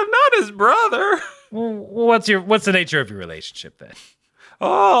not his brother. Well, what's the nature of your relationship then?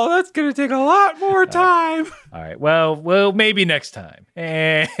 Oh, that's gonna take a lot more time. All right, well, maybe next time.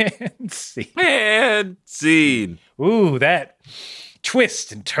 And see. And scene. Ooh, that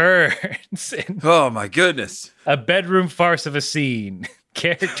twist and turns. And Oh my goodness. a bedroom farce of a scene.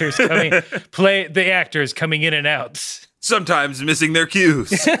 Characters the actors coming in and out. Sometimes missing their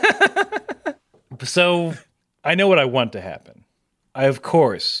cues. So I know what I want to happen. I, of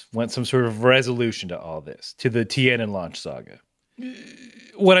course, want some sort of resolution to all this, to the Tien and Launch saga.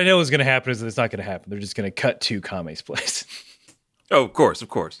 What I know is going to happen is that it's not going to happen. They're just going to cut to Kame's place. Oh, of course.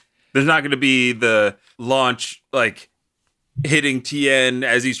 There's not going to be the Launch, like, hitting Tien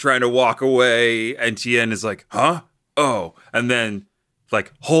as he's trying to walk away, and Tien is like, huh? Oh. And then,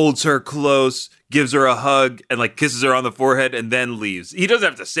 like, holds her close, gives her a hug, and, like, kisses her on the forehead, and then leaves. He doesn't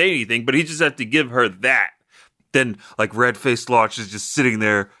have to say anything, but he just has to give her that. Then, like, red-faced Launch is just sitting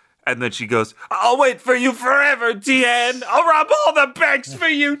there, and then she goes, I'll wait for you forever, Tien! I'll rob all the banks for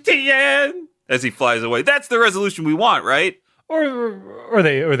you, Tien! As he flies away. That's the resolution we want, right? Or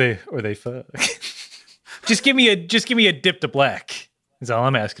they fuck. Just give me a dip to black. Is all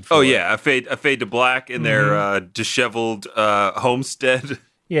I'm asking for. Oh yeah, a fade to black in their disheveled homestead.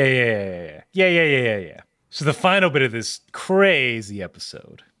 Yeah. So the final bit of this crazy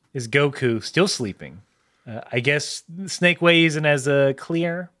episode is Goku still sleeping. I guess Snake Way isn't as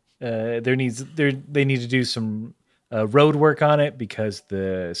clear. They need to do some road work on it because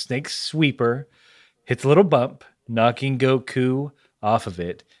the Snake Sweeper hits a little bump, knocking Goku off of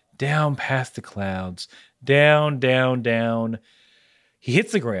it, down past the clouds, down. He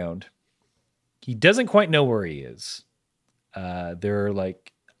hits the ground. He doesn't quite know where he is. There are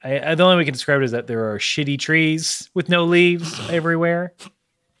like, the only way we can describe it is that there are shitty trees with no leaves everywhere.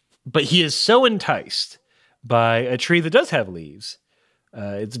 But he is so enticed by a tree that does have leaves.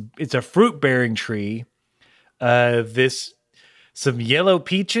 It's a fruit-bearing tree. Some yellow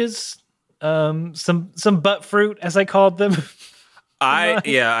peaches, some butt fruit, as I called them.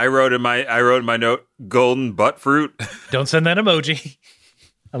 I wrote in my note, golden butt fruit. Don't send that emoji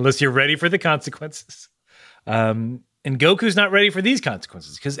unless you're ready for the consequences. And Goku's not ready for these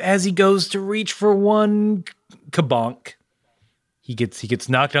consequences because as he goes to reach for one kabonk, he gets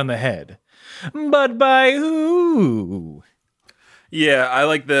knocked on the head. But by who? Yeah, I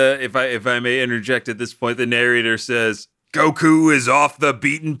like if I may interject at this point, the narrator says, Goku is off the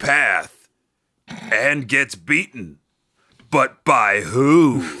beaten path and gets beaten. But by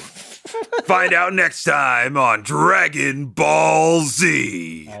who? Find out next time on Dragon Ball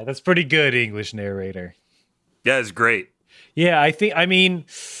Z. That's pretty good, English narrator. Yeah, it's great. Yeah, I mean,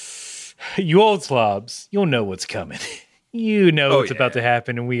 you old slobs, you'll know what's coming. You know what's about to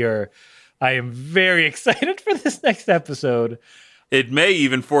happen, and I am very excited for this next episode. It may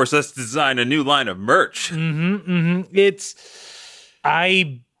even force us to design a new line of merch.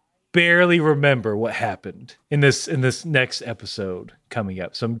 I barely remember what happened in this next episode coming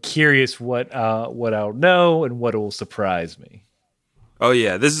up. So I'm curious what I'll know and what will surprise me. Oh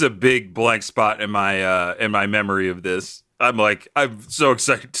yeah, this is a big blank spot in my memory of this. I'm so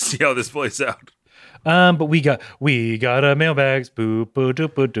excited to see how this plays out. But we got a mailbags. Boop boop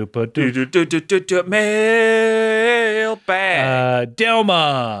doop boop doop boop doop. Mailbag.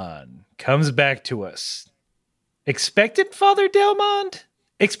 Delmon comes back to us. Expectant Father Delmond?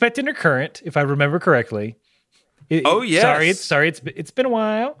 Expectant or current, if I remember correctly. Yes. Sorry, it's been a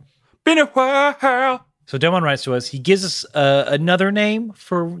while. Been a while. So Delmond writes to us. He gives us another name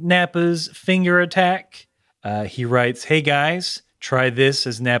for Nappa's finger attack. He writes, "Hey guys, try this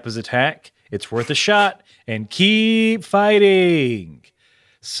as Nappa's attack. It's worth a shot, and keep fighting."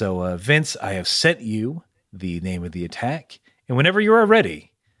 So Vince, I have sent you the name of the attack, and whenever you are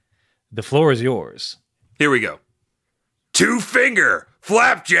ready, the floor is yours. Here we go. 2-finger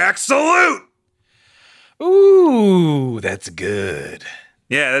flapjack salute. Ooh, that's good.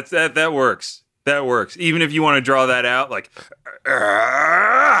 Yeah, that works. That works. Even if you want to draw that out, like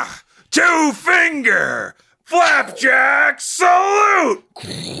 2-finger flapjack salute.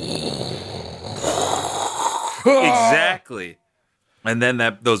 Exactly. And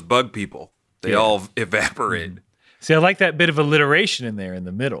then those bug people, they all evaporate. See, I like that bit of alliteration in there in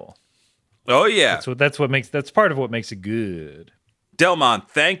the middle. Oh yeah, that's part of what makes it good. Delmon,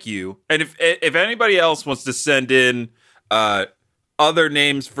 thank you. And if anybody else wants to send in other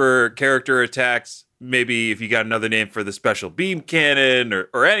names for character attacks, maybe if you got another name for the special beam cannon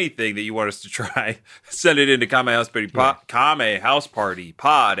or anything that you want us to try, send it into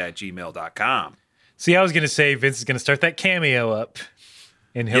kamehousepartypod@gmail.com. See, I was going to say Vince is going to start that Cameo up,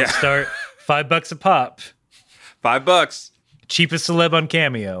 and he'll start $5 a pop. $5. Cheapest celeb on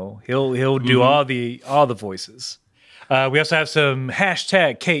Cameo. He'll do all the voices. We also have some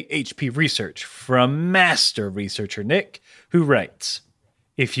hashtag KHP research from master researcher Nick, who writes,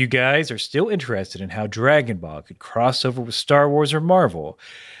 "If you guys are still interested in how Dragon Ball could cross over with Star Wars or Marvel,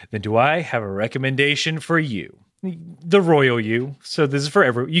 then do I have a recommendation for you, the royal you." So this is for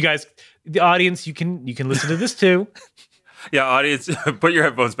everyone. You guys, the audience, you can listen to this too. Yeah, audience, put your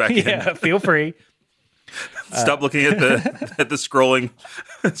headphones back in. Yeah, feel free. Stop looking at the scrolling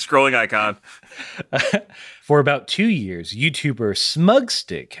icon. For about 2 years, YouTuber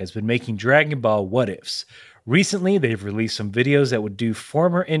Smugstick has been making Dragon Ball what ifs. Recently, they've released some videos that would do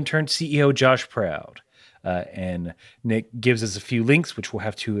former intern CEO Josh proud. And Nick gives us a few links, which we'll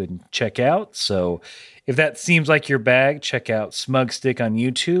have to check out. So if that seems like your bag, check out Smugstick on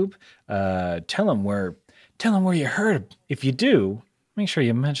YouTube. Tell them where you heard. If you do, make sure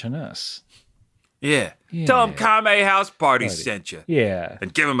you mention us. Yeah. Tell them Kame House Party sent you. Yeah.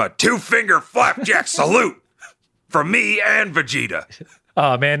 And give him a 2-finger flapjack salute from me and Vegeta.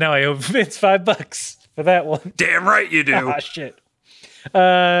 Oh, man, now I owe Vince $5 for that one. Damn right you do. Ah, shit.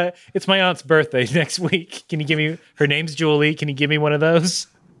 It's my aunt's birthday next week. Can you give me, her name's Julie. Can you give me one of those?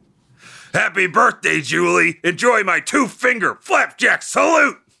 Happy birthday, Julie. Enjoy my 2-finger flapjack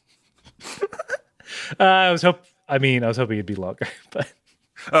salute. I was hoping it'd be longer, but.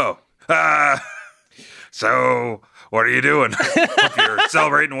 So what are you doing? Hope you're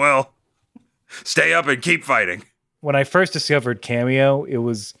celebrating well. Stay up and keep fighting. When I first discovered Cameo, it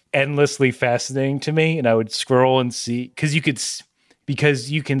was endlessly fascinating to me, and I would scroll and see because you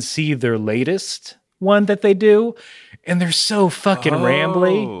can see their latest one that they do, and they're so fucking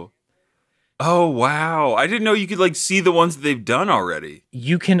rambly. Oh wow! I didn't know you could see the ones that they've done already.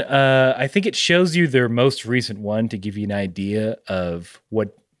 You can. I think it shows you their most recent one to give you an idea of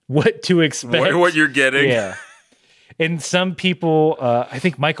what to expect. What you're getting. Yeah. And some people, I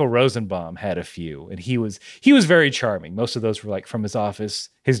think Michael Rosenbaum had a few, and he was very charming. Most of those were from his office.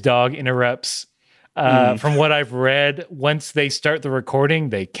 His dog interrupts. From what I've read, once they start the recording,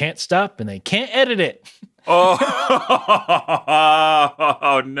 they can't stop and they can't edit it. Oh,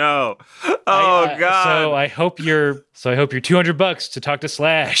 oh no! Oh God! So I hope your $200 to talk to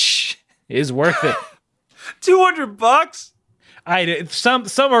Slash is worth it. $200?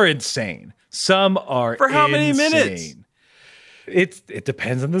 Some are insane. Some are for how many insane. minutes? It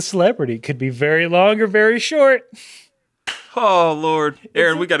depends on the celebrity. It could be very long or very short. Oh Lord,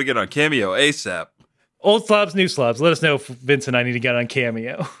 Aaron, we got to get on Cameo ASAP. Old slobs, new slobs. Let us know if Vince and I need to get on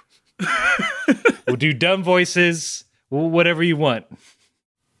Cameo. We'll do dumb voices, whatever you want.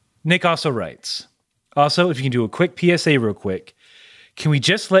 Nick also writes. Also, if you can do a quick PSA real quick, can we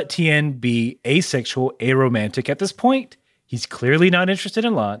just let Tien be asexual, aromantic at this point? He's clearly not interested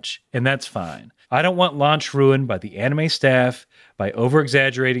in Launch, and that's fine. I don't want Launch ruined by the anime staff by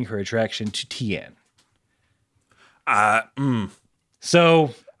over-exaggerating her attraction to Tien.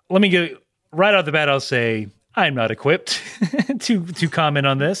 So let me go right off the bat. I'll say I'm not equipped to comment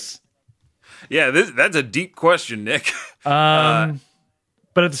on this. Yeah, that's a deep question, Nick. But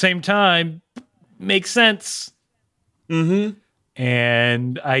at the same time, makes sense. Mm-hmm.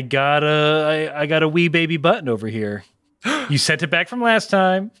 And I got a wee baby button over here. You sent it back from last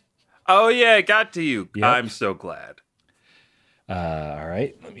time. Oh yeah, it got to you. Yep. I'm so glad. All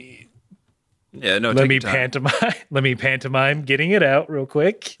right, let me Yeah, no. Let take me your time. pantomime. Let me pantomime getting it out real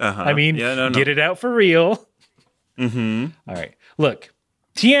quick. I mean, Yeah, no. get it out for real. Mm-hmm. All right. Look,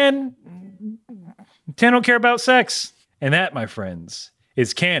 Tien don't care about sex, and that, my friends,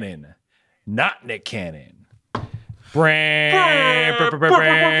 is canon, not Nick Cannon.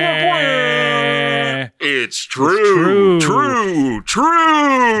 It's true. True.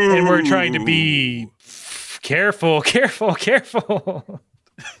 And we're trying to be careful.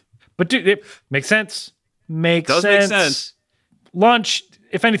 But dude, it makes sense. Does make sense. Launch,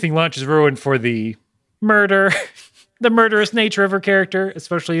 if anything, Launch is ruined for the murder, the murderous nature of her character,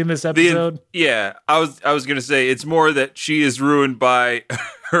 especially in this episode. I was gonna say it's more that she is ruined by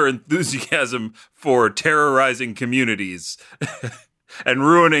her enthusiasm for terrorizing communities and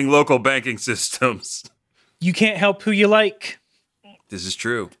ruining local banking systems. You can't help who you like. This is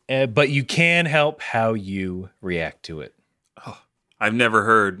true. But you can help how you react to it. I've never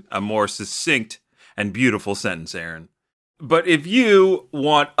heard a more succinct and beautiful sentence, Aaron. But if you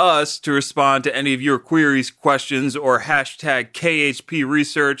want us to respond to any of your queries, questions, or hashtag KHP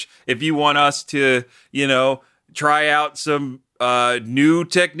research, if you want us to, try out some new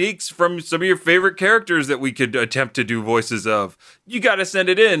techniques from some of your favorite characters that we could attempt to do voices of, you got to send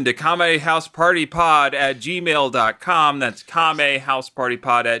it in to kamehousepartypod@gmail.com. That's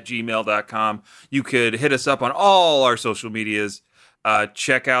kamehousepartypod@gmail.com. You could hit us up on all our social medias.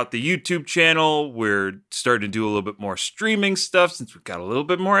 Check out the YouTube channel. We're starting to do a little bit more streaming stuff since we've got a little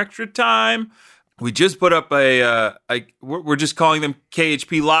bit more extra time. We just put up we're just calling them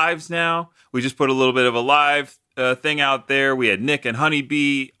KHP Lives now. We just put a little bit of a live thing out there. We had Nick and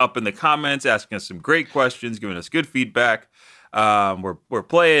Honeybee up in the comments asking us some great questions, giving us good feedback. We're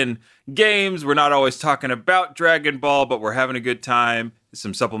playing games. We're not always talking about Dragon Ball, but we're having a good time.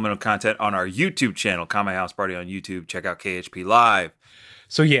 Some supplemental content on our YouTube channel, Kame House Party on YouTube. Check out KHP Live.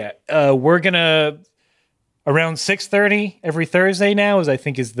 So we're gonna around 6:30 every Thursday now, I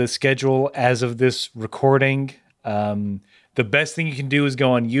think is the schedule as of this recording. The best thing you can do is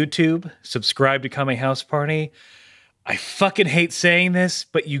go on YouTube, subscribe to Kame House Party. I fucking hate saying this,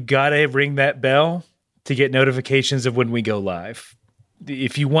 but you gotta ring that bell to get notifications of when we go live.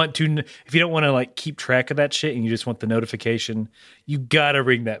 If you don't want to keep track of that shit and you just want the notification, you gotta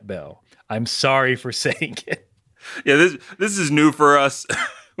ring that bell. I'm sorry for saying it. Yeah, this is new for us.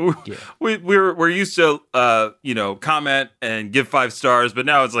 We're used to comment and give 5 stars, but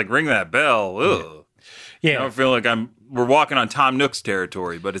now it's like ring that bell. Ugh. Yeah. I feel like we're walking on Tom Nook's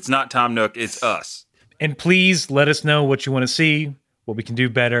territory, but it's not Tom Nook, it's us. And please let us know what you want to see, what we can do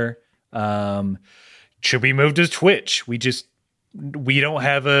better. Should we move to Twitch? We don't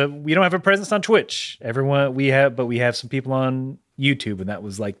have a presence on Twitch. We have some people on YouTube, and that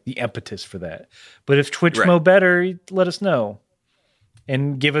was like the impetus for that. But if Twitch mo better, let us know.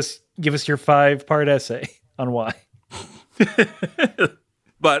 And give us your 5-part essay on why.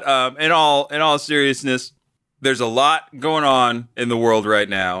 But in all seriousness, there's a lot going on in the world right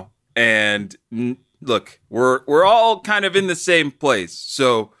now, and look, we're all kind of in the same place.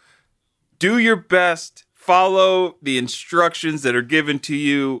 So do your best, follow the instructions that are given to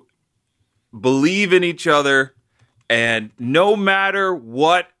you, believe in each other, and no matter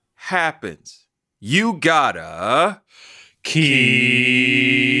what happens, you gotta keep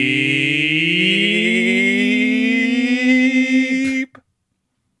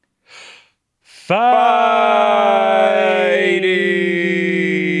fighting.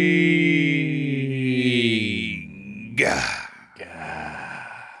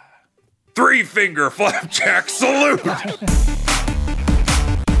 3-finger flapjack salute.